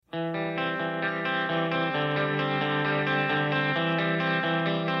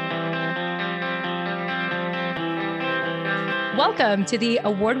Welcome to the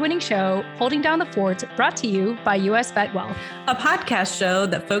award-winning show, Holding Down the Fort, brought to you by US Vet Wealth, a podcast show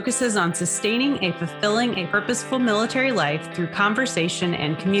that focuses on sustaining a fulfilling, purposeful military life through conversation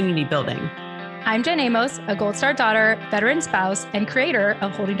and community building. I'm Jen Amos, a Gold Star daughter, veteran spouse, and creator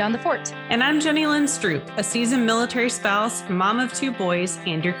of Holding Down the Fort. And I'm Jenny Lynn Stroop, a seasoned military spouse, mom of 2 boys,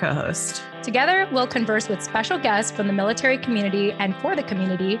 and your co-host. Together, we'll converse with special guests from the military community and for the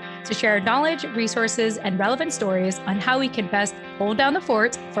community to share knowledge, resources, and relevant stories on how we can best hold down the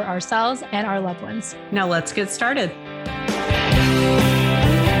fort for ourselves and our loved ones. Now let's get started.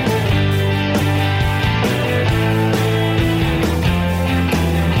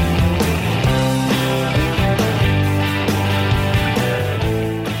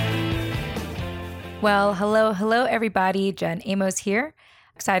 Well, hello, everybody. Jen Amos here.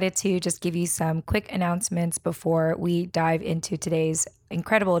 Excited to just give you some quick announcements before we dive into today's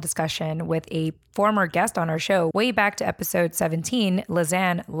incredible discussion with a former guest on our show, way back to episode 17,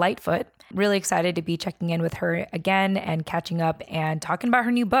 Lizanne Lightfoot. Really excited to be checking in with her again and catching up and talking about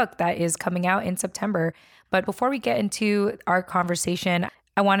her new book that is coming out in September. But before we get into our conversation,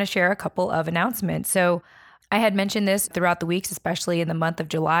 I want to share a couple of announcements. So I had mentioned this throughout the weeks, especially in the month of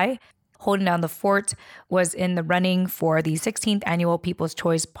July. Holding Down the Fort was in the running for the 16th Annual People's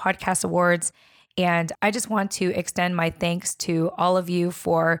Choice Podcast Awards. And I just want to extend my thanks to all of you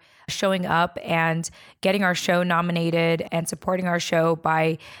for showing up and getting our show nominated and supporting our show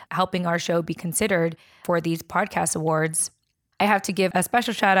by helping our show be considered for these podcast awards. I have to give a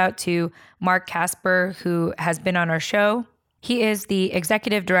special shout out to Mark Casper, who has been on our show. He is the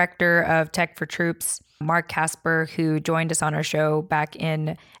executive director of Tech for Troops. Mark Casper, who joined us on our show back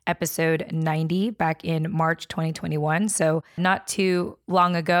in episode 90, back in March 2021. So not too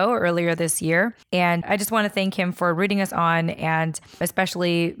long ago, earlier this year. And I just want to thank him for rooting us on and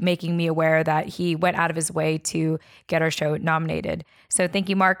especially making me aware that he went out of his way to get our show nominated. So thank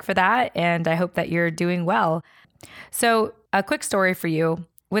you, Mark, for that. And I hope that you're doing well. So a quick story for you.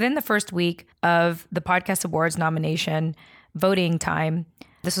 Within the first week of the Podcast Awards nomination voting time,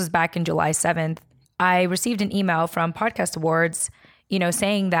 this was back in July 7th, I received an email from Podcast Awards,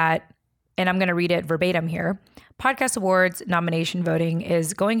 saying that, and I'm going to read it verbatim here, Podcast Awards nomination voting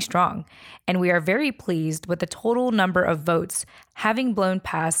is going strong, and we are very pleased with the total number of votes having blown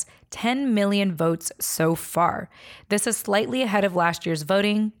past 10 million votes so far. This is slightly ahead of last year's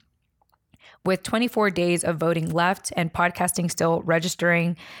voting. With 24 days of voting left and podcasting still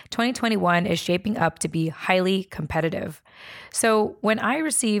registering, 2021 is shaping up to be highly competitive. So when I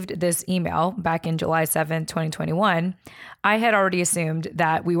received this email back in July 7, 2021, I had already assumed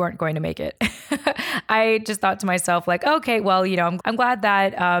that we weren't going to make it. I just thought to myself, like, okay, well, I'm glad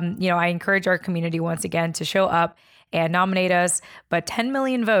that, I encourage our community once again to show up and nominate us. But 10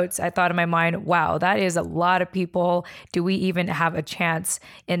 million votes, I thought in my mind, wow, that is a lot of people. Do we even have a chance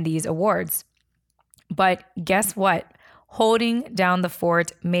in these awards? But guess what? Holding Down the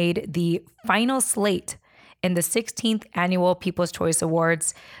Fort made the final slate in the 16th Annual People's Choice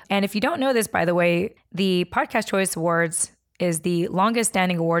Awards. And if you don't know this, by the way, the Podcast Choice Awards is the longest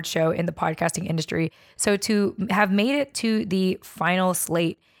standing award show in the podcasting industry. So to have made it to the final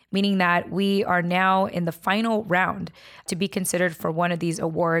slate, meaning that we are now in the final round to be considered for one of these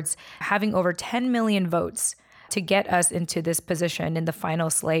awards, having over 10 million votes to get us into this position in the final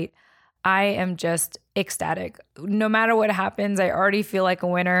slate, I am just ecstatic. No matter what happens, I already feel like a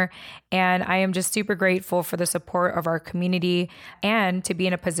winner. And I am just super grateful for the support of our community and to be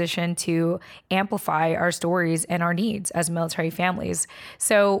in a position to amplify our stories and our needs as military families.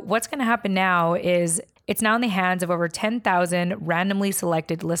 So what's going to happen now is it's now in the hands of over 10,000 randomly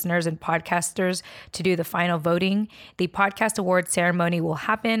selected listeners and podcasters to do the final voting. The Podcast Awards ceremony will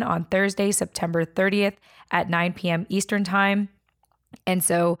happen on Thursday, September 30th at 9 p.m. Eastern Time. And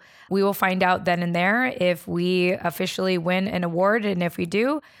so we will find out then and there if we officially win an award. And if we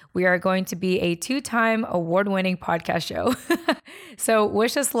do, we are going to be a 2-time award-winning podcast show. So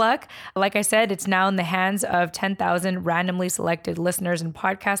wish us luck. Like I said, it's now in the hands of 10,000 randomly selected listeners and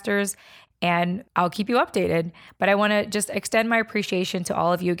podcasters. And I'll keep you updated. But I want to just extend my appreciation to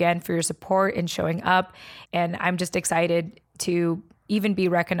all of you again for your support and showing up. And I'm just excited to even be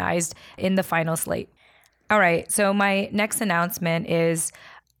recognized in the final slate. All right, so my next announcement is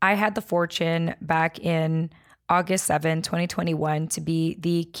I had the fortune back in August 7, 2021 to be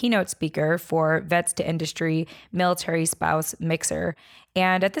the keynote speaker for Vets to Industry Military Spouse Mixer.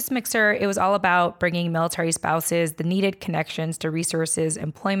 And at this mixer, it was all about bringing military spouses the needed connections to resources,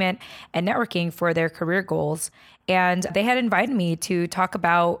 employment, and networking for their career goals. And they had invited me to talk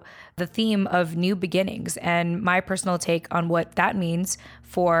about the theme of new beginnings and my personal take on what that means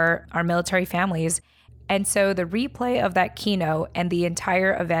for our military families. And so the replay of that keynote and the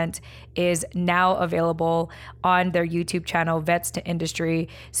entire event is now available on their YouTube channel, Vets to Industry.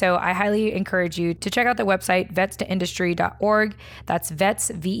 So I highly encourage you to check out the website, vetstoindustry.org. That's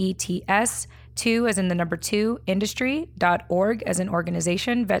vets, VETS, 2 as in the number 2, industry.org as an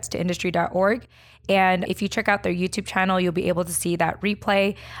organization, vetstoindustry.org. And if you check out their YouTube channel, you'll be able to see that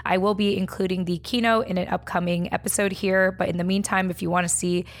replay. I will be including the keynote in an upcoming episode here. But in the meantime, if you want to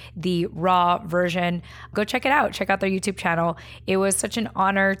see the raw version, go check it out. Check out their YouTube channel. It was such an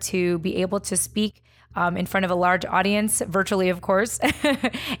honor to be able to speak in front of a large audience, virtually, of course,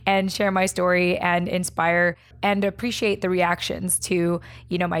 and share my story and inspire and appreciate the reactions to,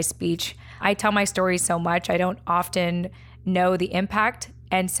 my speech. I tell my story so much. I don't often know the impact.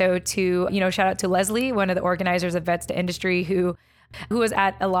 And so shout out to Leslie, one of the organizers of Vets to Industry, who was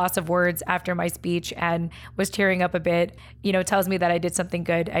at a loss of words after my speech and was tearing up a bit, tells me that I did something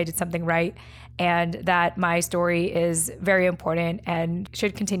good, I did something right, and that my story is very important and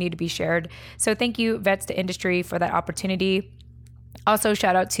should continue to be shared. So thank you, Vets to Industry, for that opportunity. Also,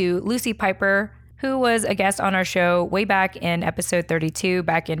 shout out to Lucy Piper, who was a guest on our show way back in episode 32,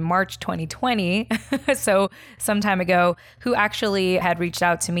 back in March 2020, so some time ago, who actually had reached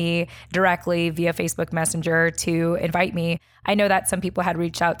out to me directly via Facebook Messenger to invite me. I know that some people had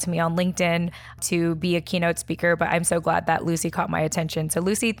reached out to me on LinkedIn to be a keynote speaker, but I'm so glad that Lucy caught my attention. So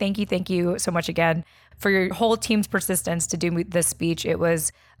Lucy, thank you so much again for your whole team's persistence to do this speech. It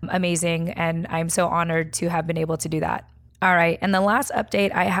was amazing, and I'm so honored to have been able to do that. All right. And the last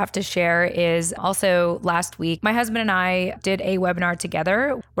update I have to share is also last week, my husband and I did a webinar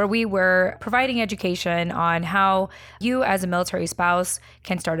together where we were providing education on how you as a military spouse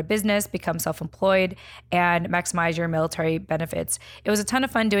can start a business, become self-employed, and maximize your military benefits. It was a ton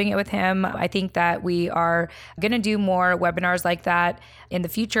of fun doing it with him. I think that we are going to do more webinars like that in the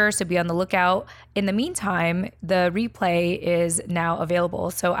future, so be on the lookout. In the meantime, the replay is now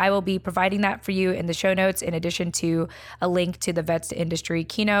available. So I will be providing that for you in the show notes, in addition to a link to the Vets to Industry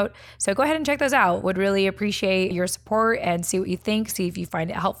keynote. So go ahead and check those out. Would really appreciate your support and see what you think, see if you find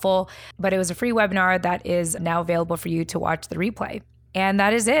it helpful. But it was a free webinar that is now available for you to watch the replay. And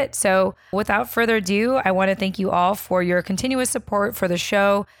that is it. So without further ado, I want to thank you all for your continuous support for the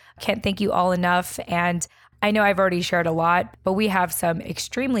show. Can't thank you all enough. And I know I've already shared a lot, but we have some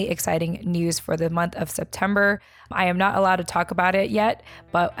extremely exciting news for the month of September. I am not allowed to talk about it yet,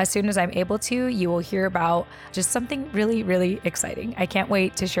 but as soon as I'm able to, you will hear about just something really, really exciting. I can't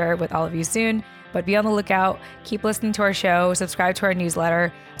wait to share it with all of you soon, but be on the lookout. Keep listening to our show, subscribe to our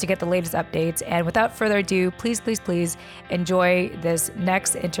newsletter to get the latest updates. And without further ado, please enjoy this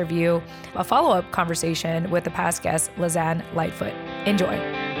next interview, a follow-up conversation with the past guest, Lizanne Lightfoot. Enjoy.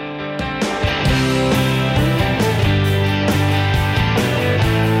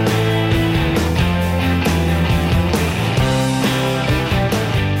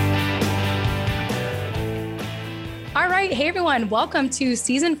 Hey everyone, welcome to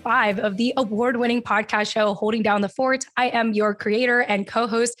season 5 of the award-winning podcast show, Holding Down the Fort. I am your creator and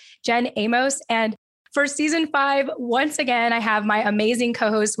co-host, Jen Amos. And for season 5, once again, I have my amazing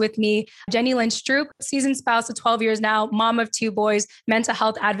co-host with me, Jenny Lynn Stroop, seasoned spouse of 12 years now, mom of 2 boys, mental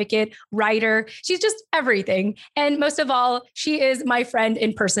health advocate, writer. She's just everything. And most of all, she is my friend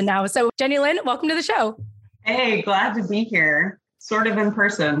in person now. So Jenny Lynn, welcome to the show. Hey, glad to be here. Sort of in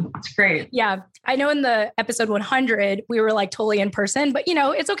person. It's great. Yeah. I know in the episode 100, we were like totally in person, but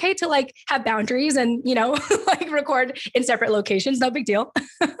it's okay to like have boundaries and, like record in separate locations. No big deal.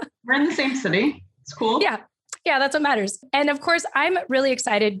 We're in the same city. It's cool. Yeah, that's what matters. And of course, I'm really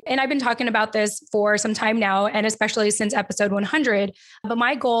excited. And I've been talking about this for some time now, and especially since episode 100. But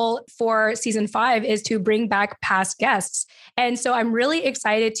my goal for season 5 is to bring back past guests. And so I'm really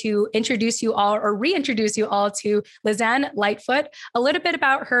excited to introduce you all or reintroduce you all to Lizanne Lightfoot. A little bit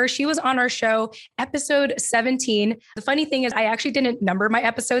about her. She was on our show, episode 17. The funny thing is I actually didn't number my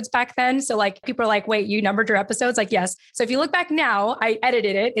episodes back then. So like people are like, wait, you numbered your episodes? Like, yes. So if you look back now, I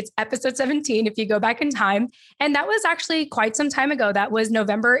edited it. It's episode 17 if you go back in time. And that was actually quite some time ago. That was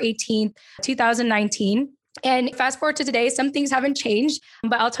November 18th, 2019. And fast forward to today, some things haven't changed,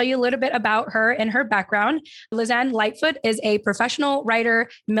 but I'll tell you a little bit about her and her background. Lizanne Lightfoot is a professional writer,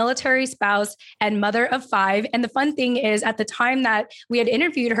 military spouse, and mother of 5. And the fun thing is at the time that we had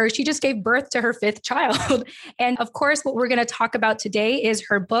interviewed her, she just gave birth to her 5th child. And of course, what we're going to talk about today is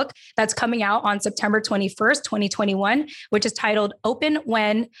her book that's coming out on September 21st, 2021, which is titled Open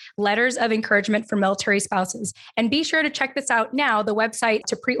When: Letters of Encouragement for Military Spouses. And be sure to check this out now. The website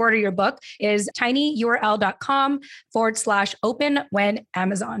to pre-order your book is tinyurl.com/open when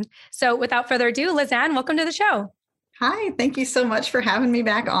Amazon. So without further ado, Lizanne, welcome to the show. Hi, thank you so much for having me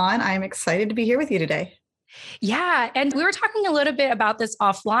back on. I'm excited to be here with you today. Yeah. And we were talking a little bit about this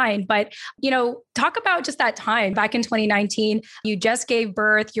offline, but, talk about just that time back in 2019. You just gave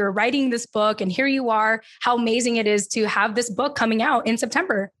birth, you're writing this book, and here you are. How amazing it is to have this book coming out in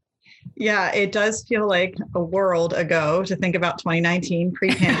September. Yeah, it does feel like a world ago to think about 2019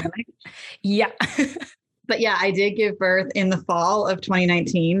 pre-pandemic. Yeah. But yeah, I did give birth in the fall of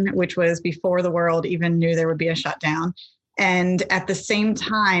 2019, which was before the world even knew there would be a shutdown. And at the same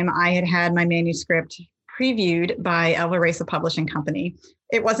time, I had my manuscript previewed by Elva Reza Publishing Company.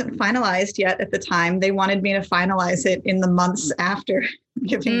 It wasn't finalized yet at the time. They wanted me to finalize it in the months after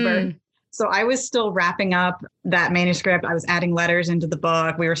giving birth. So I was still wrapping up that manuscript. I was adding letters into the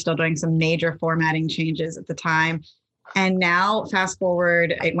book. We were still doing some major formatting changes at the time. And now, fast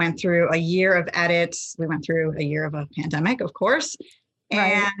forward, it went through a year of edits. We went through a year of a pandemic, of course.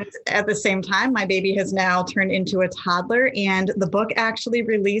 Right. And at the same time, my baby has now turned into a toddler, and the book actually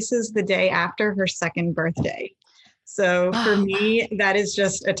releases the day after her second birthday. So for me, that is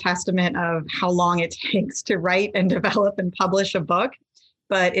just a testament of how long it takes to write and develop and publish a book.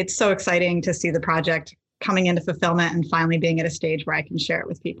 But it's so exciting to see the project coming into fulfillment and finally being at a stage where I can share it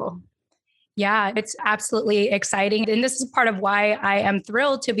with people. Yeah, it's absolutely exciting. And this is part of why I am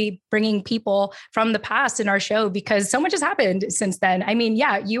thrilled to be bringing people from the past in our show, because so much has happened since then. I mean,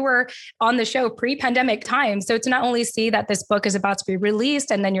 yeah, you were on the show pre-pandemic time. So to not only see that this book is about to be released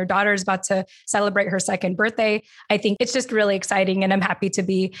and then your daughter is about to celebrate her second birthday, I think it's just really exciting. And I'm happy to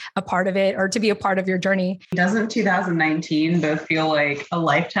be a part of it, or to be a part of your journey. Doesn't 2019 both feel like a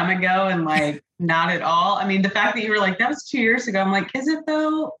lifetime ago and like not at all? I mean, the fact that you were like, that was 2 years ago. I'm like, is it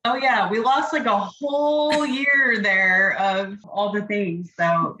though? Oh yeah, we lost like a whole year there of all the things.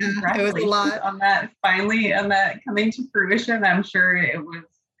 So congratulations it was a lot on that, finally, on that coming to fruition. I'm sure it was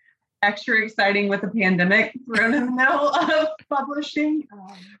extra exciting with the pandemic thrown in the middle of publishing.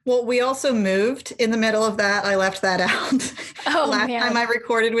 Well, we also moved in the middle of that. I left that out. Last time I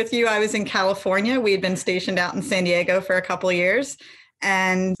recorded with you, I was in California. We had been stationed out in San Diego for a couple of years.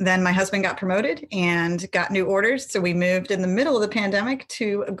 And then my husband got promoted and got new orders. So we moved in the middle of the pandemic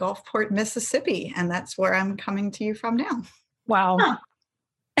to Gulfport, Mississippi. And that's where I'm coming to you from now. Wow. Huh.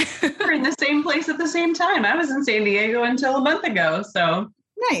 We're in the same place at the same time. I was in San Diego until a month ago. So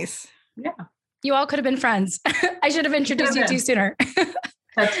nice. Yeah. You all could have been friends. I should have introduced you two sooner.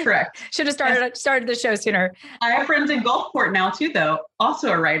 That's correct. Should have started the show sooner. I have friends in Gulfport now too, though.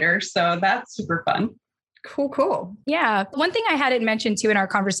 Also a writer. So that's super fun. Cool. Yeah. One thing I hadn't mentioned too in our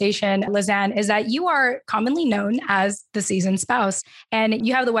conversation, Lizanne, is that you are commonly known as the seasoned spouse, and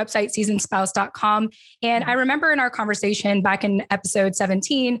you have the website seasonedspouse.com. And I remember in our conversation back in episode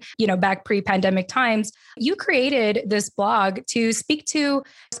 17, back pre-pandemic times, you created this blog to speak to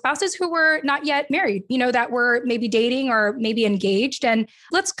spouses who were not yet married, that were maybe dating or maybe engaged. And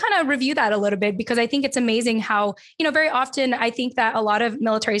let's kind of review that a little bit, because I think it's amazing how, very often I think that a lot of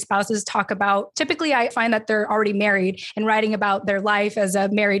military spouses talk about, typically I find that they're already married and writing about their life as a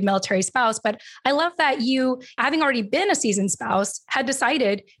married military spouse. But I love that you, having already been a seasoned spouse, had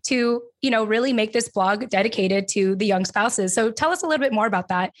decided to, really make this blog dedicated to the young spouses. So tell us a little bit more about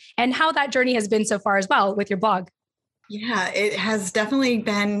that and how that journey has been so far as well with your blog. Yeah, it has definitely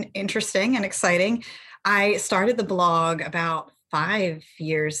been interesting and exciting. I started the blog about 5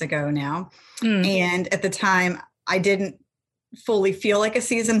 years ago now. And at the time, I didn't fully feel like a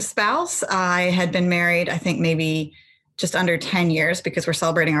seasoned spouse. I had been married, I think maybe just under 10 years, because we're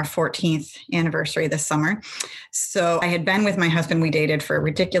celebrating our 14th anniversary this summer. So I had been with my husband. We dated for a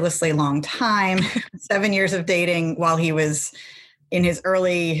ridiculously long time, 7 years of dating while he was in his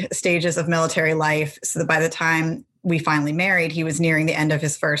early stages of military life. So that by the time we finally married, he was nearing the end of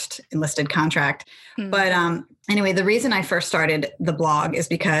his first enlisted contract. But anyway, the reason I first started the blog is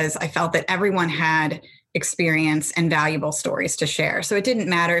because I felt that everyone had experience and valuable stories to share. So it didn't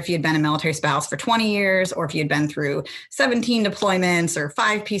matter if you'd been a military spouse for 20 years, or if you'd been through 17 deployments or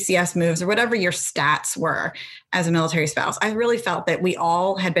 5 PCS moves, or whatever your stats were as a military spouse. I really felt that we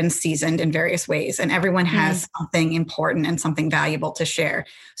all had been seasoned in various ways, and everyone has something important and something valuable to share.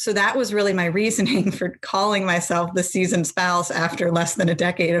 So that was really my reasoning for calling myself the seasoned spouse after less than a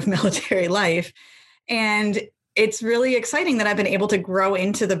decade of military life. And it's really exciting that I've been able to grow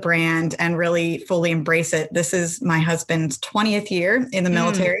into the brand and really fully embrace it. This is my husband's 20th year in the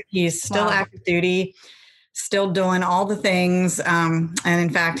military. He's still active duty, still doing all the things. And in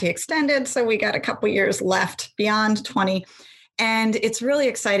fact, he extended. So we got a couple years left beyond 20. And it's really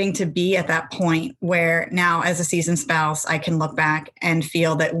exciting to be at that point where now, as a seasoned spouse, I can look back and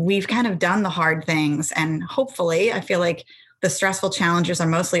feel that we've kind of done the hard things. And hopefully, I feel like the stressful challenges are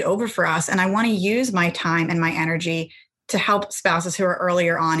mostly over for us. And I want to use my time and my energy to help spouses who are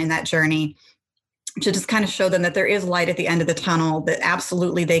earlier on in that journey to just kind of show them that there is light at the end of the tunnel, that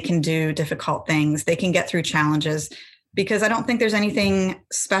absolutely they can do difficult things. They can get through challenges, because I don't think there's anything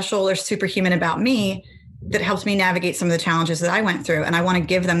special or superhuman about me that helps me navigate some of the challenges that I went through. And I want to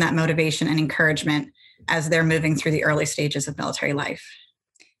give them that motivation and encouragement as they're moving through the early stages of military life.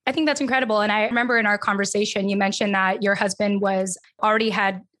 I think that's incredible. And I remember in our conversation, you mentioned that your husband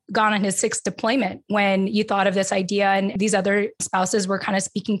had gone on his 6th deployment when you thought of this idea, and these other spouses were kind of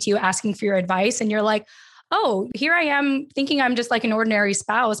speaking to you, asking for your advice. And you're like, oh, here I am thinking I'm just like an ordinary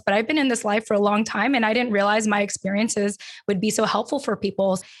spouse, but I've been in this life for a long time and I didn't realize my experiences would be so helpful for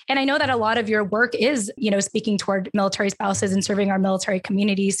people. And I know that a lot of your work is, speaking toward military spouses and serving our military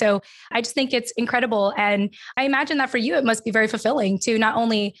community. So I just think it's incredible. And I imagine that for you, it must be very fulfilling to not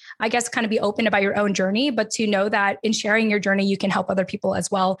only, I guess, kind of be open about your own journey, but to know that in sharing your journey, you can help other people as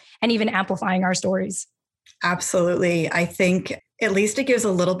well, and even amplifying our stories. Absolutely. I think at least it gives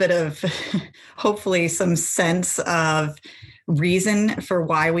a little bit of, hopefully, some sense of reason for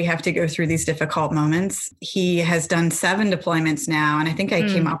why we have to go through these difficult moments. He has done 7 deployments now. And I think I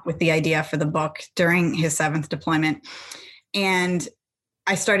came up with the idea for the book during his 7th deployment. And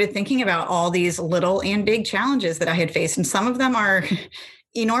I started thinking about all these little and big challenges that I had faced. And some of them are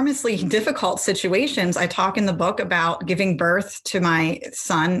enormously difficult situations. I talk in the book about giving birth to my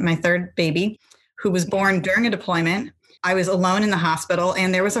son, my 3rd baby, who was born during a deployment. I was alone in the hospital,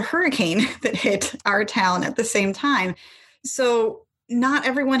 and there was a hurricane that hit our town at the same time. So not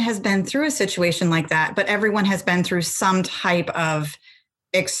everyone has been through a situation like that, but everyone has been through some type of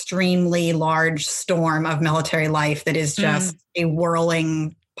extremely large storm of military life that is just a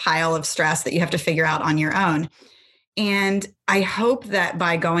whirling pile of stress that you have to figure out on your own. And I hope that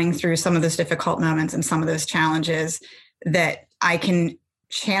by going through some of those difficult moments and some of those challenges, that I can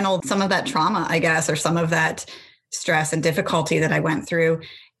channel some of that trauma, I guess, or some of that stress and difficulty that I went through,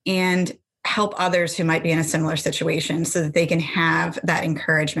 and help others who might be in a similar situation so that they can have that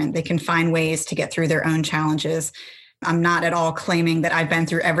encouragement. They can find ways to get through their own challenges. I'm not at all claiming that I've been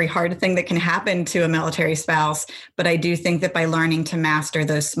through every hard thing that can happen to a military spouse, but I do think that by learning to master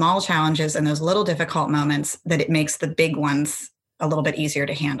those small challenges and those little difficult moments, that it makes the big ones a little bit easier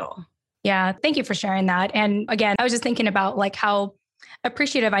to handle. Yeah. Thank you for sharing that. And again, I was just thinking about like how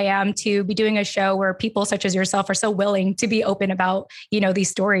appreciative I am to be doing a show where people such as yourself are so willing to be open about, these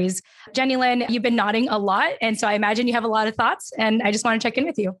stories. Jenny Lynn, you've been nodding a lot. And so I imagine you have a lot of thoughts, and I just want to check in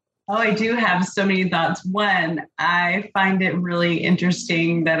with you. Oh, I do have so many thoughts. One, I find it really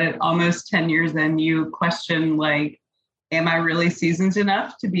interesting that at almost 10 years in, you question, like, am I really seasoned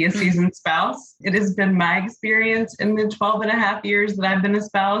enough to be a seasoned spouse? It has been my experience in the 12 and a half years that I've been a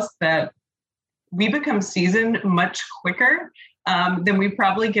spouse that we become seasoned much quicker than we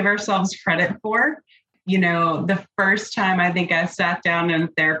probably give ourselves credit for. The first time I think I sat down in a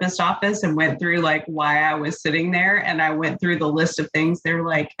therapist's office and went through like why I was sitting there, and I went through the list of things. They're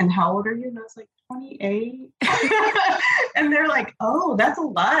like, and how old are you? And I was like, 28. And they're like, oh, that's a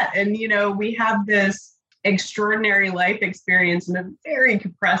lot. And, we have this extraordinary life experience in a very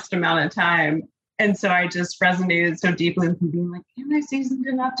compressed amount of time. And so I just resonated so deeply with being like, am I seasoned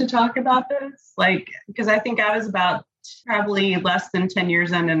enough to talk about this? Like, because I think I was about probably less than 10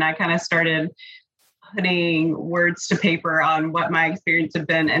 years in, and I kind of started putting words to paper on what my experience had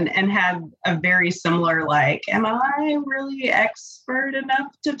been, and had a very similar, like, am I really expert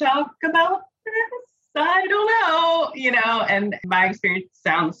enough to talk about this? I don't know, and my experience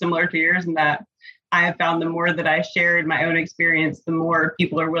sounds similar to yours in that I have found the more that I shared my own experience, the more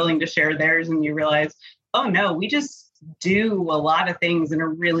people are willing to share theirs, and you realize, oh no, we just do a lot of things in a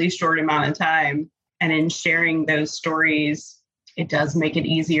really short amount of time. And in sharing those stories, it does make it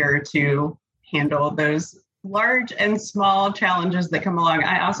easier to handle those large and small challenges that come along.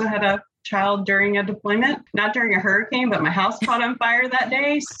 I also had a child during a deployment, not during a hurricane, but my house caught on fire that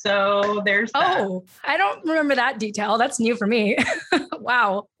day. So there's that. Oh, I don't remember that detail. That's new for me.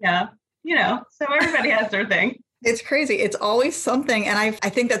 Wow. Yeah. So everybody has their thing. It's crazy. It's always something. And I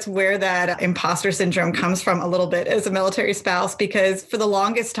think that's where that imposter syndrome comes from a little bit as a military spouse, because for the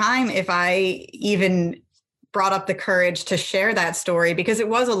longest time, if I even brought up the courage to share that story, because it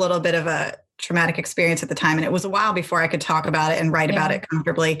was a little bit of a traumatic experience at the time, and it was a while before I could talk about it and write about it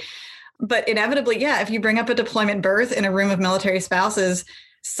comfortably. But inevitably, if you bring up a deployment birth in a room of military spouses,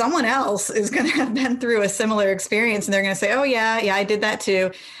 someone else is going to have been through a similar experience, and they're going to say, oh yeah, I did that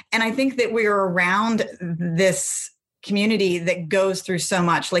too. And I think that we're around this community that goes through so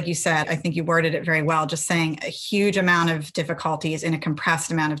much. Like you said, I think you worded it very well, just saying a huge amount of difficulties in a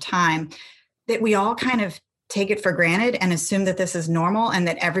compressed amount of time, that we all kind of take it for granted and assume that this is normal and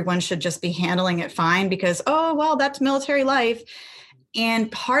that everyone should just be handling it fine because, oh, well, that's military life.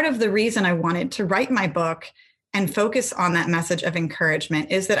 And part of the reason I wanted to write my book and focus on that message of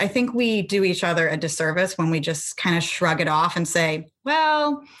encouragement is that I think we do each other a disservice when we just kind of shrug it off and say,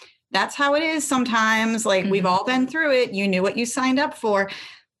 well, that's how it is sometimes. Like, we've all been through it. You knew what you signed up for,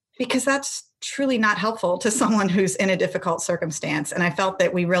 because that's truly not helpful to someone who's in a difficult circumstance. And I felt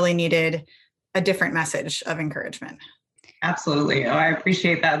that we really needed a different message of encouragement. Absolutely. Oh, I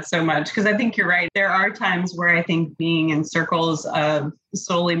appreciate that so much, because I think you're right. There are times where I think being in circles of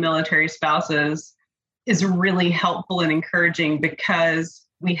solely military spouses is really helpful and encouraging, because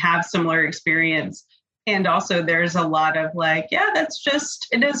we have similar experience. And also there's a lot of like, yeah,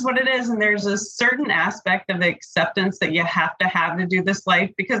 it is what it is. And there's a certain aspect of acceptance that you have to do this life,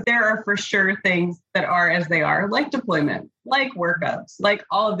 because there are for sure things that are as they are, like deployment, like workups, like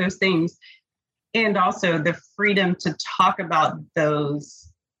all of those things. And also the freedom to talk about those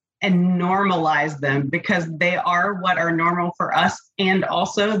and normalize them, because they are what are normal for us. And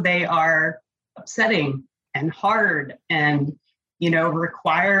also they are upsetting and hard and,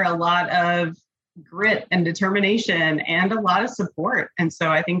 require a lot of grit and determination and a lot of support. And so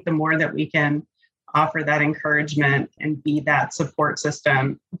I think the more that we can offer that encouragement and be that support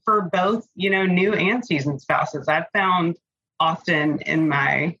system for both, new and seasoned spouses, I've found often in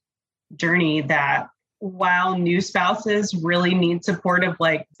my journey that while new spouses really need support of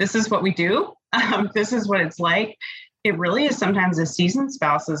like, this is what we do, this is what it's like, it really is sometimes the seasoned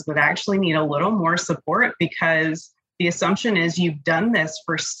spouses that actually need a little more support, because the assumption is you've done this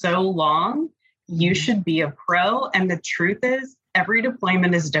for so long, you should be a pro. And the truth is every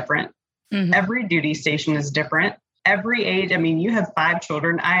deployment is different. Mm-hmm. Every duty station is different. Every age, you have 5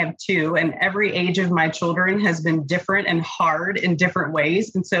 children, I have 2, and every age of my children has been different and hard in different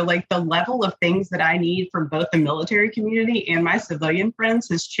ways. And so like the level of things that I need from both the military community and my civilian friends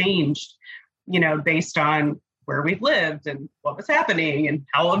has changed, based on where we've lived and what was happening and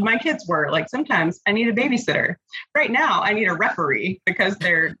how old my kids were. Like sometimes I need a babysitter. Right now I need a referee because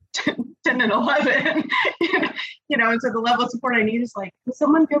they're 10 and 11, and so the level of support I need is like, can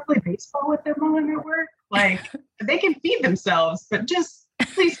someone go play baseball with their mom at work? Like they can feed themselves, but just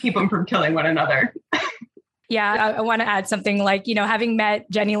please keep them from killing one another. Yeah, I want to add something like, having met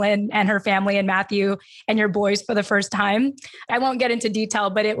Jenny Lynn and her family and Matthew and your boys for the first time, I won't get into detail,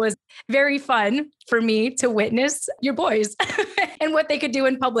 but it was very fun for me to witness your boys and what they could do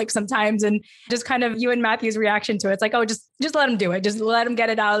in public sometimes. And just kind of you and Matthew's reaction to it. It's like, oh, just let them do it. Just let them get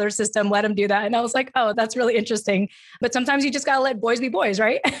it out of their system. Let them do that. And I was like, oh, that's really interesting. But sometimes you just got to let boys be boys,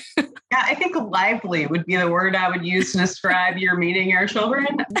 right? Yeah, I think lively would be the word I would use to describe your meeting your children.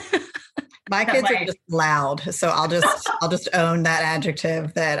 My kids are just loud. So I'll just own that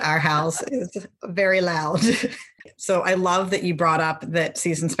adjective, that our house is very loud. So I love that you brought up that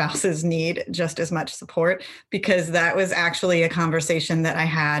seasoned spouses need just as much support, because that was actually a conversation that I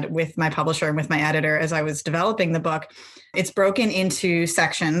had with my publisher and with my editor as I was developing the book. It's broken into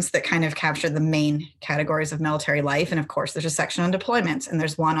sections that kind of capture the main categories of military life. And of course, there's a section on deployments and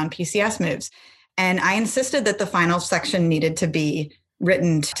there's one on PCS moves. And I insisted that the final section needed to be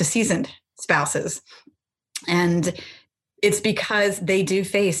written to seasoned spouses. And it's because they do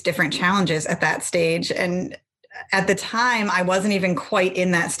face different challenges at that stage. And at the time, I wasn't even quite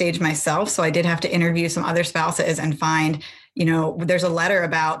in that stage myself. So I did have to interview some other spouses and find, there's a letter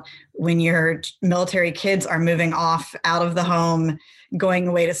about when your military kids are moving off out of the home, going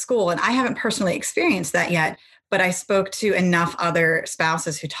away to school. And I haven't personally experienced that yet, but I spoke to enough other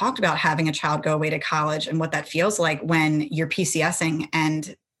spouses who talked about having a child go away to college and what that feels like when you're PCSing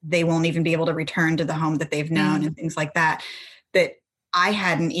and they won't even be able to return to the home that they've known and things like that I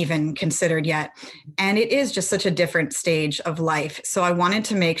hadn't even considered yet. And it is just such a different stage of life. So I wanted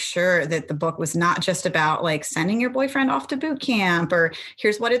to make sure that the book was not just about like sending your boyfriend off to boot camp or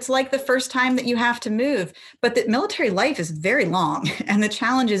here's what it's like the first time that you have to move, but that military life is very long and the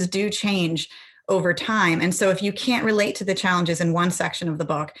challenges do change over time. And so if you can't relate to the challenges in one section of the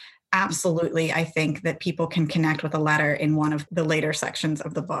book, absolutely, I think that people can connect with a letter in one of the later sections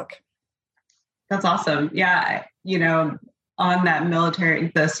of the book. That's awesome. Yeah. On that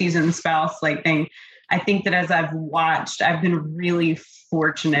military, the seasoned spouse thing, I think that as I've watched, I've been really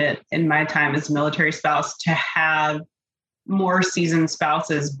fortunate in my time as a military spouse to have more seasoned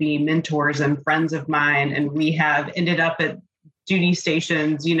spouses be mentors and friends of mine. And we have ended up at duty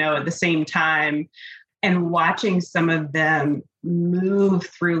stations, at the same time, and watching some of them move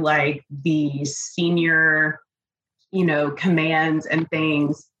through the senior, commands and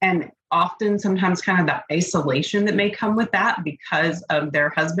things. And often sometimes kind of the isolation that may come with that because of their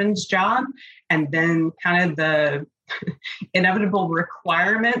husband's job. And then kind of the inevitable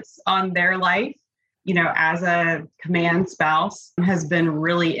requirements on their life as a command spouse has been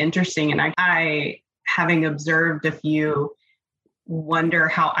really interesting. And I having observed a few, wonder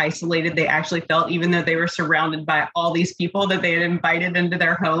how isolated they actually felt, even though they were surrounded by all these people that they had invited into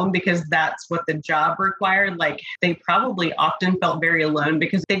their home, because that's what the job required. Like, they probably often felt very alone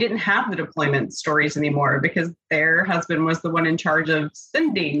because they didn't have the deployment stories anymore, because their husband was the one in charge of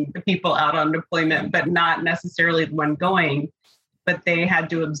sending the people out on deployment, but not necessarily the one going. But they had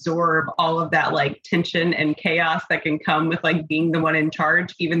to absorb all of that like tension and chaos that can come with like being the one in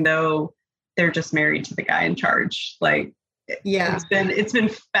charge, even though they're just married to the guy in charge. Like, yeah, it's been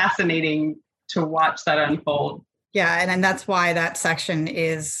fascinating to watch that unfold. Yeah. And that's why that section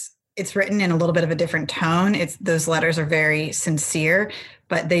it's written in a little bit of a different tone. Those letters are very sincere,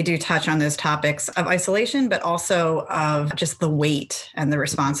 but they do touch on those topics of isolation, but also of just the weight and the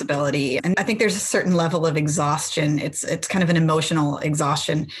responsibility. And I think there's a certain level of exhaustion. It's kind of an emotional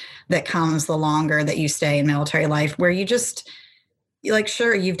exhaustion that comes the longer that you stay in military life, where you just, like,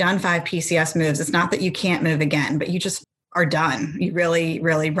 sure, you've done 5 PCS moves. It's not that you can't move again, but you just are done. You really,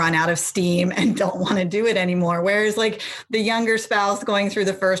 really run out of steam and don't want to do it anymore. Whereas like the younger spouse going through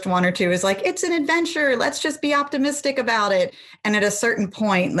the first 1 or 2 is like, it's an adventure. Let's just be optimistic about it. And at a certain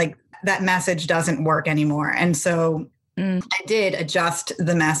point, like, that message doesn't work anymore. And so I did adjust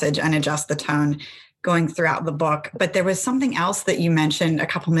the message and adjust the tone going throughout the book. But there was something else that you mentioned a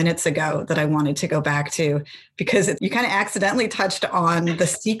couple minutes ago that I wanted to go back to, because you kind of accidentally touched on the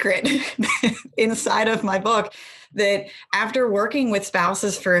secret inside of my book. That after working with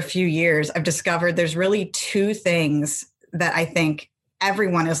spouses for a few years, I've discovered there's really 2 things that I think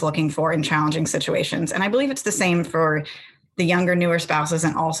everyone is looking for in challenging situations. And I believe it's the same for the younger, newer spouses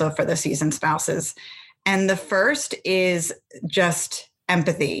and also for the seasoned spouses. And the first is just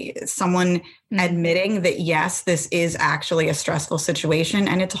empathy, someone admitting that, yes, this is actually a stressful situation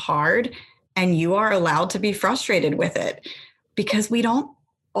and it's hard, and you are allowed to be frustrated with it, because we don't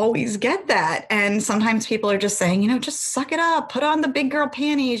always get that. And sometimes people are just saying, just suck it up, put on the big girl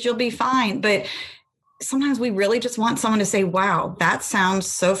panties, you'll be fine. But sometimes we really just want someone to say, wow, that sounds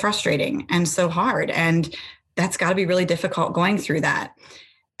so frustrating and so hard. And that's got to be really difficult going through that.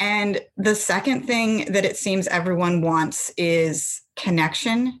 And the second thing that it seems everyone wants is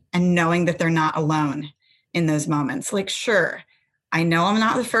connection and knowing that they're not alone in those moments. Like, sure, I know I'm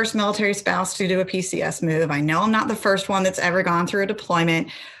not the first military spouse to do a PCS move. I know I'm not the first one that's ever gone through a deployment,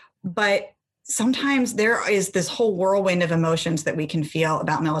 but sometimes there is this whole whirlwind of emotions that we can feel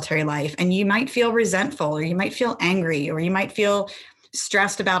about military life. And you might feel resentful, or you might feel angry, or you might feel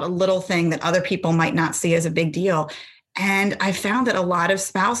stressed about a little thing that other people might not see as a big deal. And I found that a lot of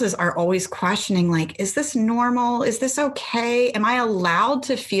spouses are always questioning, like, is this normal? Is this okay? Am I allowed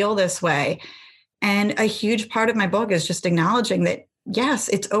to feel this way? And a huge part of my book is just acknowledging that, yes,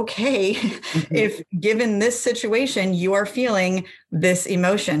 it's okay if, given this situation, you are feeling this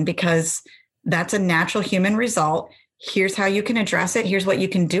emotion, because that's a natural human result. Here's how you can address it. Here's what you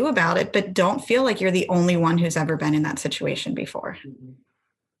can do about it. But don't feel like you're the only one who's ever been in that situation before.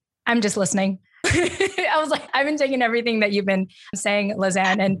 I'm just listening. I was like, I've been taking everything that you've been saying,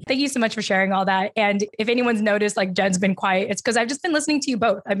 Lizanne, and thank you so much for sharing all that. And if anyone's noticed, like, Jen's been quiet, it's because I've just been listening to you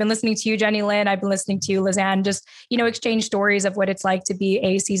both. I've been listening to you, Jenny Lynn. I've been listening to you, Lizanne, just, exchange stories of what it's like to be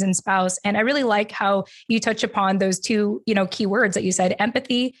a seasoned spouse. And I really like how you touch upon those 2, key words that you said: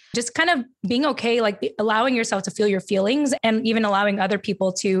 empathy, just kind of being okay, like allowing yourself to feel your feelings, and even allowing other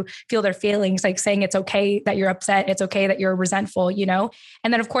people to feel their feelings, like saying it's okay that you're upset. It's okay that you're resentful, and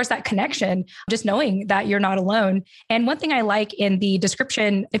then of course that connection, just knowing that you're not alone. And one thing I like in the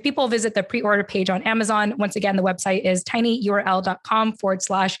description, if people visit the pre-order page on Amazon, once again, the website is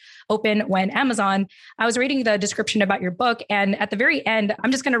tinyurl.com/open when Amazon. I was reading the description about your book, and at the very end,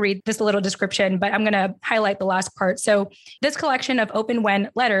 I'm just going to read this little description, but I'm going to highlight the last part. So this collection of open when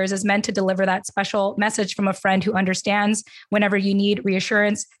letters is meant to deliver that special message from a friend who understands whenever you need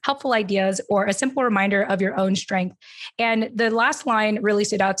reassurance, helpful ideas, or a simple reminder of your own strength. And the last line really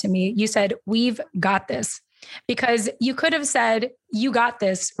stood out to me. You said, "We've got this," because you could have said, "You got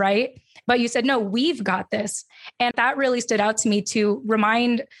this," right? But you said, "No, we've got this." And that really stood out to me, to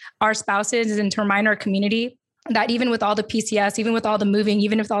remind our spouses and to remind our community that even with all the PCS, even with all the moving,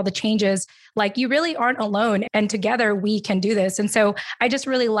 even with all the changes, like, you really aren't alone, and together we can do this. And so I just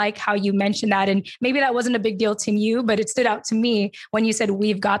really like how you mentioned that. And maybe that wasn't a big deal to you, but it stood out to me when you said,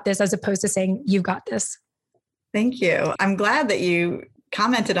 "We've got this," as opposed to saying, "You've got this." Thank you. I'm glad that you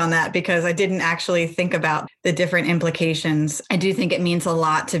commented on that, because I didn't actually think about the different implications. I do think it means a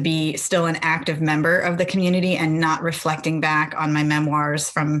lot to be still an active member of the community and not reflecting back on my memoirs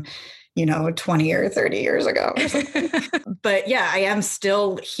from 20 or 30 years ago or something. But yeah, I am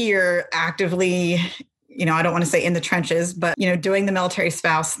still here actively, I don't want to say in the trenches, but, doing the military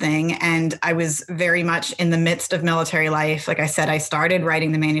spouse thing. And I was very much in the midst of military life. Like I said, I started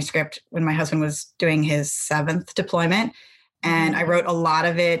writing the manuscript when my husband was doing his 7th deployment. And I wrote a lot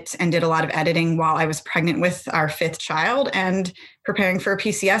of it and did a lot of editing while I was pregnant with our 5th child and preparing for a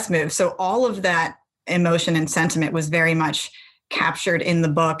PCS move. So all of that emotion and sentiment was very much captured in the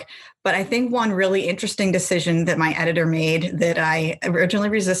book. But I think one really interesting decision that my editor made that I originally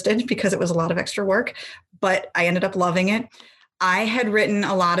resisted because it was a lot of extra work, but I ended up loving it. I had written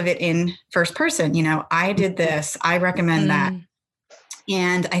a lot of it in first person. I did this, I recommend that.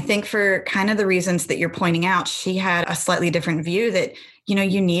 And I think for kind of the reasons that you're pointing out, she had a slightly different view that,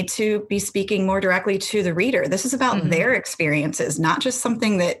 you need to be speaking more directly to the reader. This is about their experiences, not just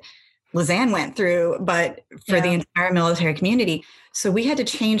something that Lizanne went through, but for the entire military community. So we had to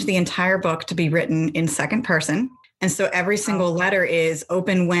change the entire book to be written in second person. And so every single letter is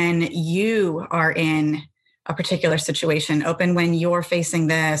open when you are in a particular situation, open when you're facing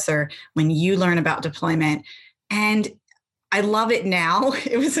this, or when you learn about deployment. And I love it now.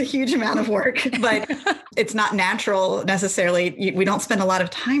 It was a huge amount of work, but it's not natural necessarily. We don't spend a lot of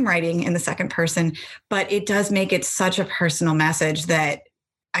time writing in the second person, but it does make it such a personal message that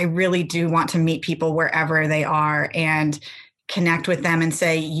I really do want to meet people wherever they are and connect with them and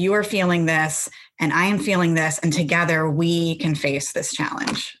say, you are feeling this and I am feeling this, and together we can face this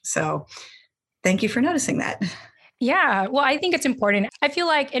challenge. So thank you for noticing that. Yeah. Well, I think it's important. I feel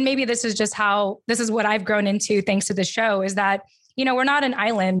like, and maybe this is what I've grown into thanks to the show, is that, we're not an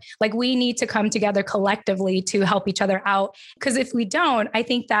island. Like, we need to come together collectively to help each other out. Because if we don't, I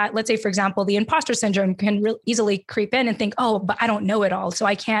think that, let's say, for example, the imposter syndrome can easily creep in and think, oh, but I don't know it all. So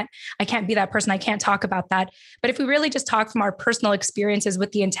I can't be that person. I can't talk about that. But if we really just talk from our personal experiences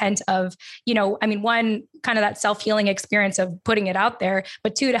with the intent of, one, kind of that self-healing experience of putting it out there,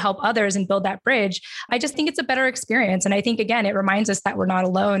 but 2, to help others and build that bridge, I just think it's a better experience. And I think, again, it reminds us that we're not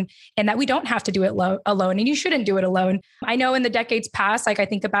alone and that we don't have to do it alone, and you shouldn't do it alone. I know in the decades past, like I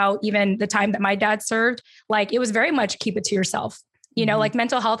think about even the time that my dad served, like it was very much keep it to yourself. Like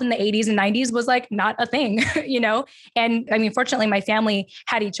mental health in the 80s and 90s was like not a thing, and fortunately my family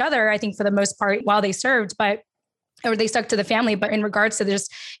had each other, I think for the most part while they served, or they stuck to the family. But in regards to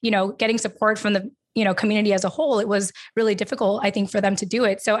just, getting support from the, community as a whole, it was really difficult, I think, for them to do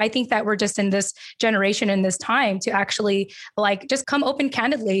it. So I think that we're just in this generation, in this time, to actually just come open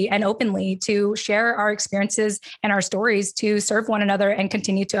candidly and openly to share our experiences and our stories to serve one another and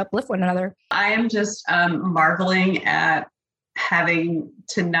continue to uplift one another. I am just marveling at having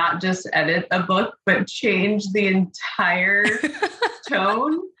to not just edit a book, but change the entire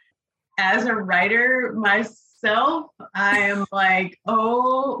tone. As a writer myself, I am like,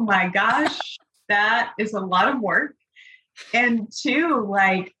 oh my gosh, that is a lot of work. And 2,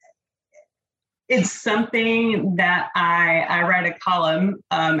 it's something that I write a column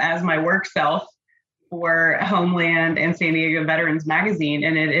as my work self for Homeland and San Diego Veterans Magazine.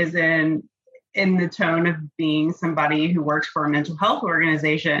 And it is in the tone of being somebody who works for a mental health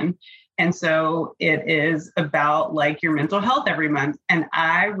organization. And so it is about your mental health every month. And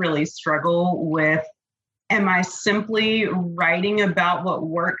I really struggle with, am I simply writing about what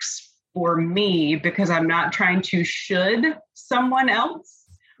works for me because I'm not trying to should someone else?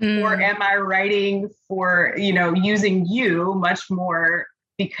 Or am I writing for, using you much more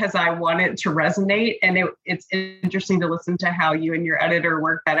because I want it to resonate? And it's interesting to listen to how you and your editor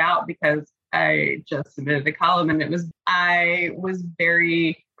work that out, because I just submitted a column and I was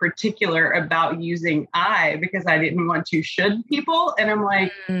very particular about using I because I didn't want to should people. And I'm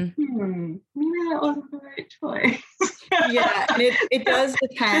like, maybe that wasn't the right choice. Yeah. And it does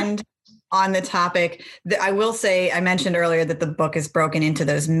depend on the topic. I will say, I mentioned earlier that the book is broken into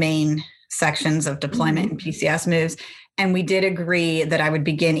those main sections of deployment and PCS moves. And we did agree that I would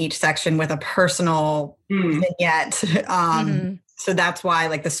begin each section with a personal vignette. So that's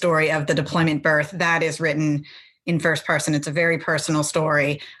why the story of the deployment birth, that is written in first person. It's a very personal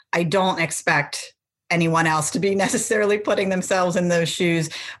story. I don't expect anyone else to be necessarily putting themselves in those shoes,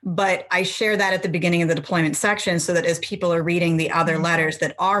 but I share that at the beginning of the deployment section so that as people are reading the other letters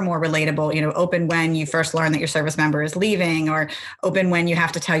that are more relatable, open when you first learn that your service member is leaving, or open when you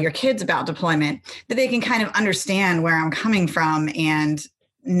have to tell your kids about deployment, that they can kind of understand where I'm coming from and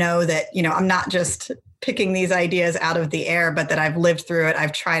know that, I'm not just picking these ideas out of the air, but that I've lived through it.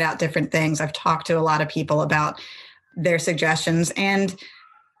 I've tried out different things. I've talked to a lot of people about their suggestions. And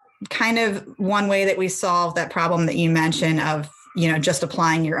kind of one way that we solve that problem that you mentioned of, just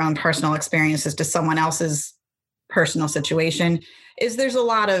applying your own personal experiences to someone else's personal situation is there's a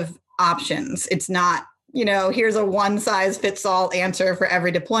lot of options. It's not, here's a one size fits all answer for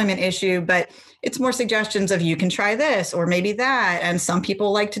every deployment issue, but it's more suggestions of you can try this or maybe that. And some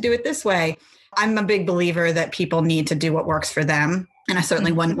people like to do it this way. I'm a big believer that people need to do what works for them. And I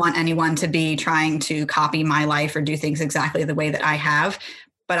certainly wouldn't want anyone to be trying to copy my life or do things exactly the way that I have.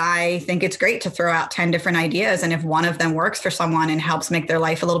 But I think it's great to throw out 10 different ideas. And if one of them works for someone and helps make their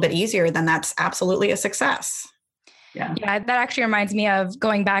life a little bit easier, then that's absolutely a success. Yeah, that actually reminds me of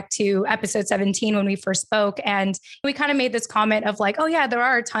going back to episode 17 when we first spoke. And we kind of made this comment of like, oh yeah, there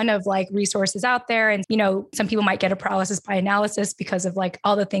are a ton of like resources out there. And, some people might get a paralysis by analysis because of like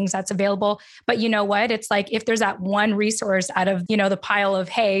all the things that's available. But you know what? It's like, if there's that one resource out of, the pile of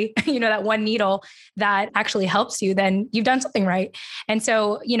hay, that one needle that actually helps you, then you've done something right. And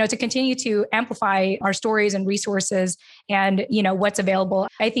so, to continue to amplify our stories and resources and, what's available,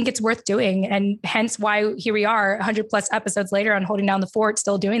 I think it's worth doing. And hence why here we are 100 plus episodes later on Holding Down the Fort,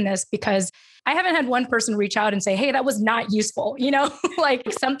 still doing this, because I haven't had one person reach out and say, hey, that was not useful.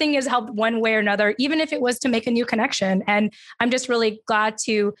 Like something has helped one way or another, even if it was to make a new connection. And I'm just really glad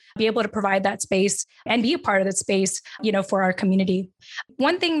to be able to provide that space and be a part of that space, for our community.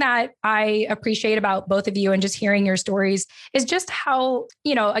 One thing that I appreciate about both of you and just hearing your stories is just how,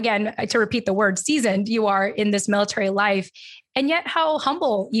 again, to repeat the word seasoned you are in this military life. And yet how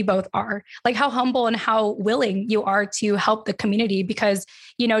humble you both are, like how humble and how willing you are to help the community. Because,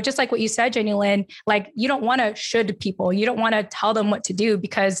 just like what you said, Jenny Lynn, like you don't want to should people, you don't want to tell them what to do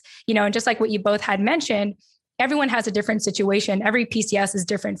because, and just like what you both had mentioned, everyone has a different situation. Every PCS is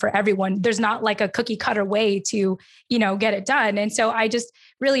different for everyone. There's not like a cookie cutter way to, get it done. And so I just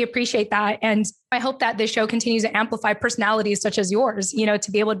really appreciate that. And I hope that this show continues to amplify personalities such as yours,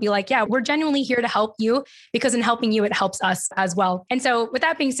 to be able to be like, yeah, we're genuinely here to help you because in helping you, it helps us as well. And so with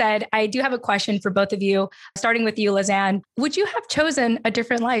that being said, I do have a question for both of you, starting with you, Lizanne. Would you have chosen a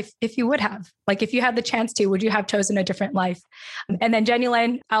different life if you would have? Like if you had the chance to, would you have chosen a different life? And then Jenny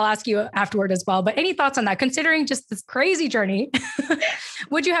Lynn, I'll ask you afterward as well. But any thoughts on that, considering just this crazy journey,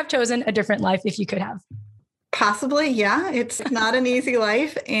 would you have chosen a different life if you could have? Possibly, yeah. It's not an easy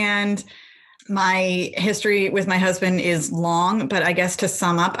life. And my history with my husband is long, but I guess to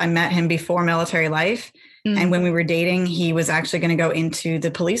sum up, I met him before military life. And when we were dating, he was actually going to go into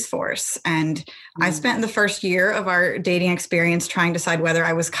the police force. And I spent the first year of our dating experience trying to decide whether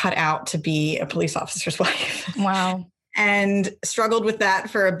I was cut out to be a police officer's wife. Wow. And struggled with that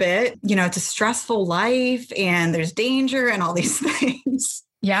for a bit. It's a stressful life and there's danger and all these things.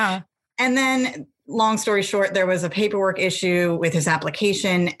 Yeah. And then long story short, there was a paperwork issue with his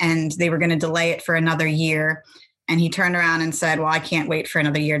application and they were going to delay it for another year. And he turned around and said, well, I can't wait for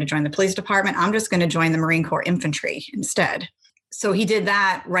another year to join the police department. I'm just going to join the Marine Corps infantry instead. So he did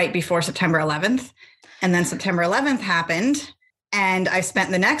that right before September 11th. And then September 11th happened. And I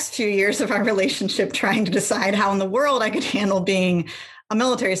spent the next few years of our relationship trying to decide how in the world I could handle being a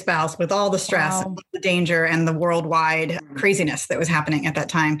military spouse with all the stress, and the danger, and the worldwide craziness that was happening at that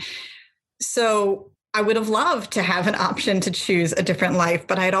time. So I would have loved to have an option to choose a different life,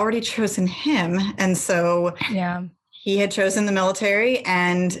 but I had already chosen him. And so he had chosen the military.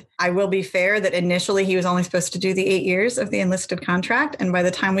 And I will be fair that initially he was only supposed to do the 8 years of the enlisted contract. And by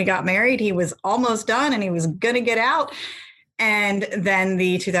the time we got married, he was almost done and he was going to get out. And then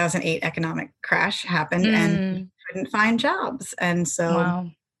the 2008 economic crash happened and couldn't find jobs. And so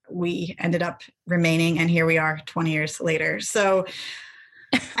we ended up remaining. And here we are 20 years later. So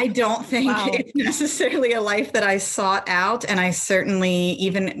I don't think it's necessarily a life that I sought out. And I certainly,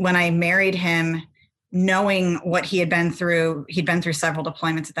 even when I married him, knowing what he had been through, he'd been through several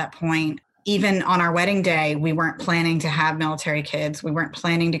deployments at that point. Even on our wedding day, we weren't planning to have military kids. We weren't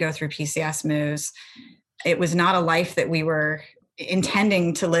planning to go through PCS moves. It was not a life that we were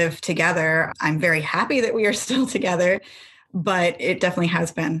intending to live together. I'm very happy that we are still together, but it definitely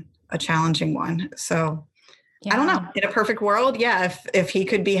has been a challenging one. So I don't know. In a perfect world, if he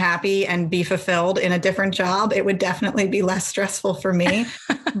could be happy and be fulfilled in a different job, it would definitely be less stressful for me.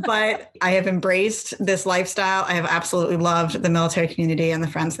 But I have embraced this lifestyle. I have absolutely loved the military community and the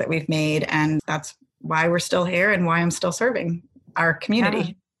friends that we've made. And that's why we're still here and why I'm still serving our community.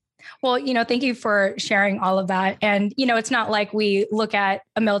 Yeah. Well, thank you for sharing all of that. And, it's not like we look at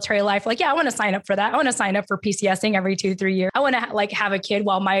a military life like, I want to sign up for that. I want to sign up for PCSing every 2-3 years. I want to have a kid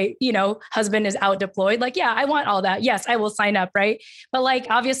while my, husband is out deployed. Like, I want all that. Yes, I will sign up. Right. But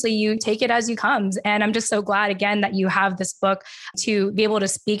obviously you take it as you comes. And I'm just so glad again that you have this book to be able to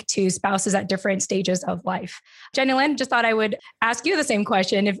speak to spouses at different stages of life. Jenny Lynn, just thought I would ask you the same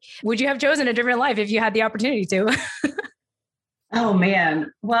question. Would you have chosen a different life if you had the opportunity to? Oh,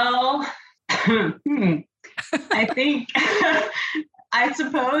 man. Well, I think I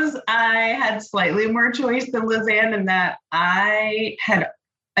suppose I had slightly more choice than Lizanne in that I had,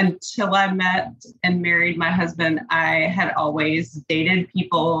 until I met and married my husband, I had always dated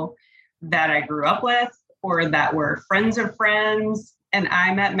people that I grew up with or that were friends of friends. And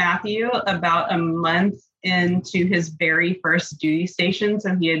I met Matthew about a month into his very first duty station.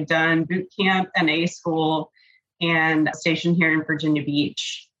 So he had done boot camp and A school and stationed here in Virginia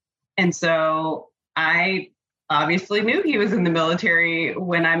Beach. And so I obviously knew he was in the military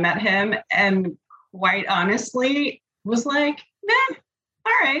when I met him, and quite honestly was like,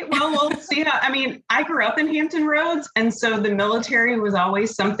 all right, well, we'll see how, I mean, I grew up in Hampton Roads. And so the military was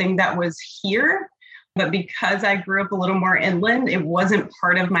always something that was here. But because I grew up a little more inland, it wasn't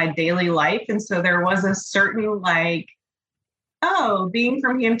part of my daily life. And so there was a certain like, oh, being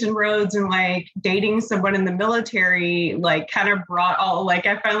from Hampton Roads and like dating someone in the military, like kind of brought all, like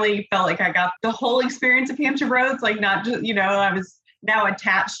I finally felt like I got the whole experience of Hampton Roads, like not just, I was now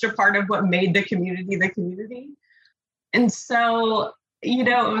attached to part of what made the community the community. And so,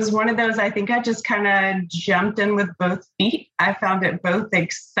 it was one of those, I think I just kind of jumped in with both feet. I found it both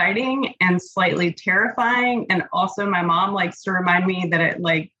exciting and slightly terrifying. And also my mom likes to remind me that at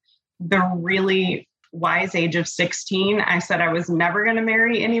like the really wise age of 16, I said I was never going to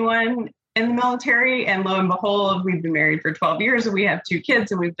marry anyone in the military. And lo and behold, we've been married for 12 years and we have 2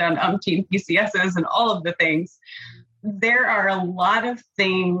 kids and we've done umpteen PCSs and all of the things. There are a lot of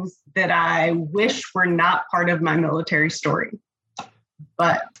things that I wish were not part of my military story.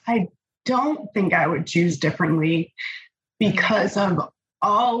 But I don't think I would choose differently because of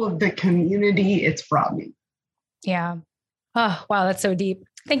all of the community it's brought me. Yeah. Oh, wow. That's so deep.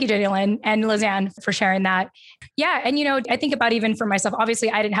 Thank you, Jenny-Lyn and Lizanne, for sharing that. Yeah. And, I think about even for myself,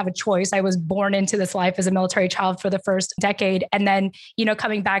 obviously I didn't have a choice. I was born into this life as a military child for the first decade. And then,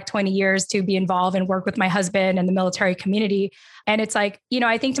 coming back 20 years to be involved and work with my husband and the military community. And it's like,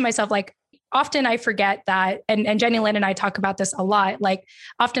 I think to myself, like, often I forget that, and Jenny-Lyn and I talk about this a lot, like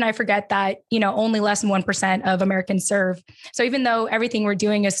often I forget that, only less than 1% of Americans serve. So even though everything we're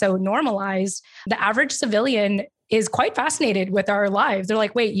doing is so normalized, the average civilian is quite fascinated with our lives. They're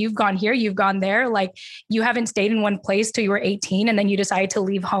like, wait, you've gone here, you've gone there. Like you haven't stayed in one place till you were 18 and then you decided to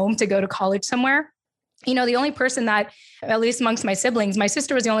leave home to go to college somewhere. The only person that, at least amongst my siblings, my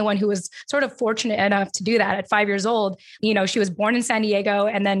sister was the only one who was sort of fortunate enough to do that at 5 years old. She was born in San Diego.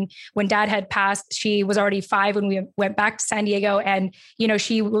 And then when dad had passed, she was already 5 when we went back to San Diego. And,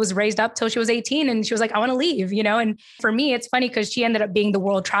 she was raised up till she was 18 and she was like, I want to leave, And for me, it's funny because she ended up being the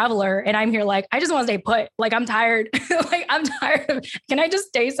world traveler. And I'm here like, I just want to stay put. Like, I'm tired. I'm tired of, can I just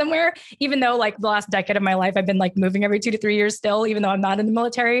stay somewhere? Even though like the last decade of my life, I've been like moving every 2 to 3 years still, even though I'm not in the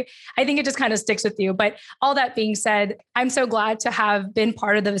military. I think it just kind of sticks with you. But all that being said, I'm so glad to have been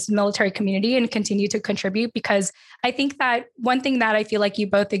part of this military community and continue to contribute, because I think that one thing that I feel like you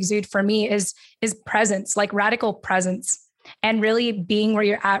both exude for me is presence, like radical presence, and really being where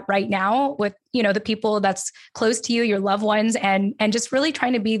you're at right now with, the people that's close to you, your loved ones, and just really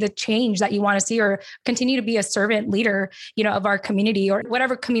trying to be the change that you want to see, or continue to be a servant leader, of our community, or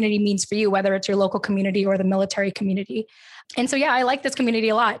whatever community means for you, whether it's your local community or the military community. And so, yeah, I like this community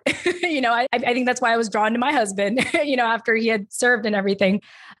a lot. I think that's why I was drawn to my husband, after he had served and everything.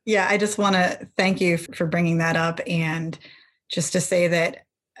 Yeah, I just want to thank you for bringing that up. And just to say that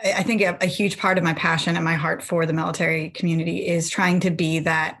I think a huge part of my passion and my heart for the military community is trying to be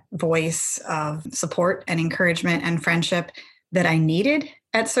that voice of support and encouragement and friendship that I needed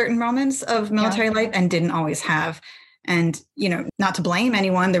at certain moments of military life and didn't always have. And, not to blame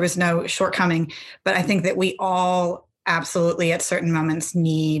anyone, there was no shortcoming, but I think that we all absolutely at certain moments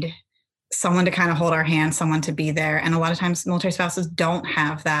need someone to kind of hold our hand, someone to be there. And a lot of times military spouses don't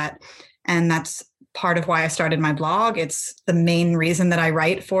have that. And that's part of why I started my blog. It's the main reason that I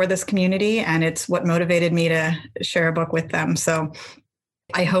write for this community, and it's what motivated me to share a book with them. So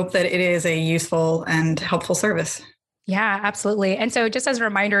I hope that it is a useful and helpful service. Yeah, absolutely. And so just as a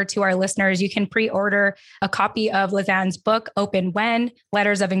reminder to our listeners, you can pre-order a copy of Lizanne's book, Open When,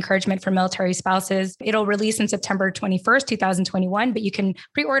 Letters of Encouragement for Military Spouses. It'll release in September 21st, 2021, but you can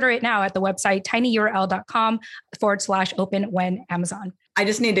pre-order it now at the website tinyurl.com/open when Amazon. I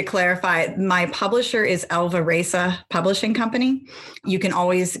just need to clarify, my publisher is Elva Reza Publishing Company. You can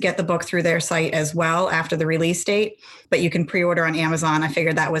always get the book through their site as well after the release date, but you can pre-order on Amazon. I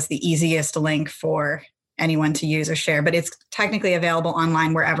figured that was the easiest link for anyone to use or share, but it's technically available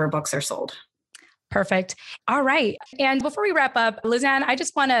online wherever books are sold. Perfect. All right. And before we wrap up, Lizanne, I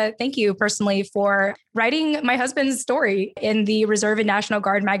just want to thank you personally for writing my husband's story in the Reserve and National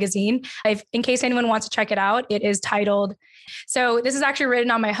Guard magazine. In case anyone wants to check it out, it is titled, so this is actually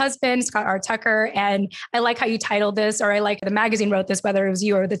written on my husband, Scott R. Tucker. And I like how you titled this, or I like the magazine wrote this, whether it was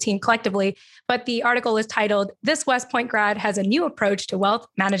you or the team collectively. But the article is titled, "This West Point grad has a new approach to wealth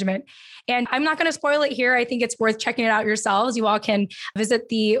management." And I'm not going to spoil it here. I think it's worth checking it out yourselves. You all can visit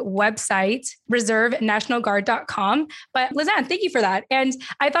the website, reservenationalguard.com. But Lizanne, thank you for that. And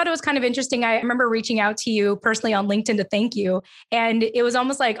I thought it was kind of interesting. I remember reaching out to you personally on LinkedIn to thank you. And it was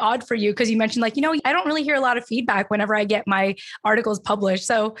almost like odd for you because you mentioned like, I don't really hear a lot of feedback whenever I get my articles published.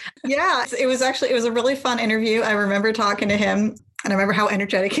 So yeah, it was a really fun interview. I remember talking to him and I remember how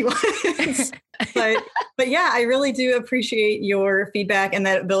energetic he was. But yeah, I really do appreciate your feedback and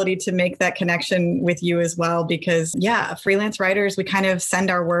that ability to make that connection with you as well, because yeah, freelance writers, we kind of send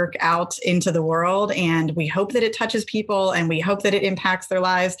our work out into the world and we hope that it touches people and we hope that it impacts their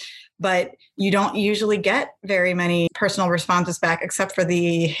lives. But you don't usually get very many personal responses back, except for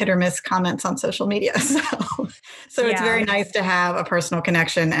the hit or miss comments on social media. So it's very nice to have a personal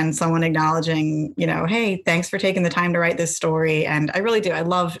connection and someone acknowledging, hey, thanks for taking the time to write this story. And I really do. I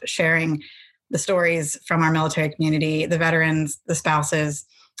love sharing the stories from our military community, the veterans, the spouses.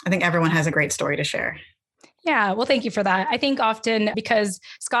 I think everyone has a great story to share. Yeah. Well, thank you for that. I think often because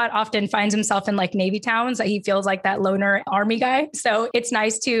Scott often finds himself in like Navy towns, that he feels like that loner Army guy. So it's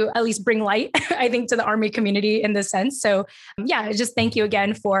nice to at least bring light, I think, to the Army community in this sense. So yeah, just thank you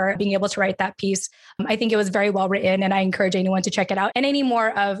again for being able to write that piece. I think it was very well written and I encourage anyone to check it out and any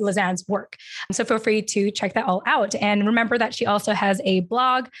more of Lizanne's work. So feel free to check that all out. And remember that she also has a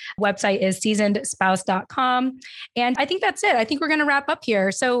blog. Website is seasonedspouse.com. And I think that's it. I think we're going to wrap up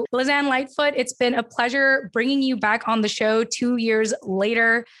here. So Lizanne Lightfoot, it's been a pleasure bringing you back on the show 2 years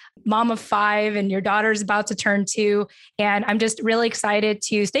later, mom of 5, and your daughter's about to turn 2. And I'm just really excited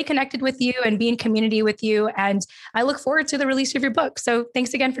to stay connected with you and be in community with you. And I look forward to the release of your book. So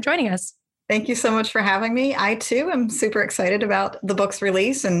thanks again for joining us. Thank you so much for having me. I too am super excited about the book's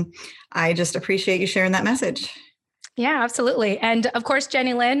release, and I just appreciate you sharing that message. Yeah, absolutely. And of course,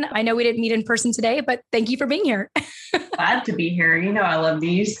 Jenny Lynn, I know we didn't meet in person today, but thank you for being here. Glad to be here. I love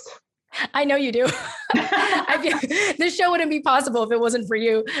these. I know you do. This show wouldn't be possible if it wasn't for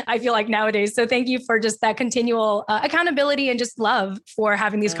you, I feel like nowadays. So thank you for just that continual accountability and just love for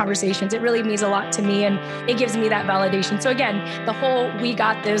having these conversations. It really means a lot to me and it gives me that validation. So again, the whole "we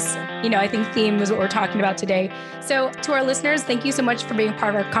got this," I think theme is what we're talking about today. So to our listeners, thank you so much for being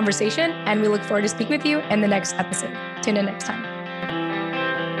part of our conversation. And we look forward to speaking with you in the next episode. Tune in next time.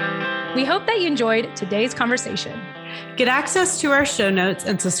 We hope that you enjoyed today's conversation. Get access to our show notes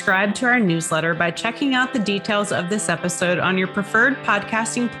and subscribe to our newsletter by checking out the details of this episode on your preferred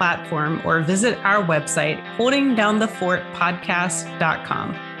podcasting platform or visit our website,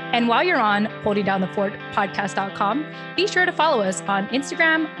 holdingdownthefortpodcast.com. And while you're on holdingdownthefortpodcast.com, be sure to follow us on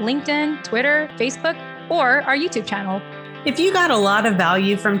Instagram, LinkedIn, Twitter, Facebook, or our YouTube channel. If you got a lot of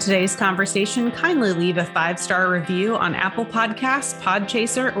value from today's conversation, kindly leave a 5-star review on Apple Podcasts,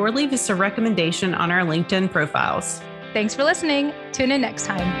 Podchaser, or leave us a recommendation on our LinkedIn profiles. Thanks for listening. Tune in next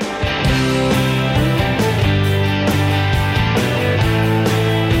time.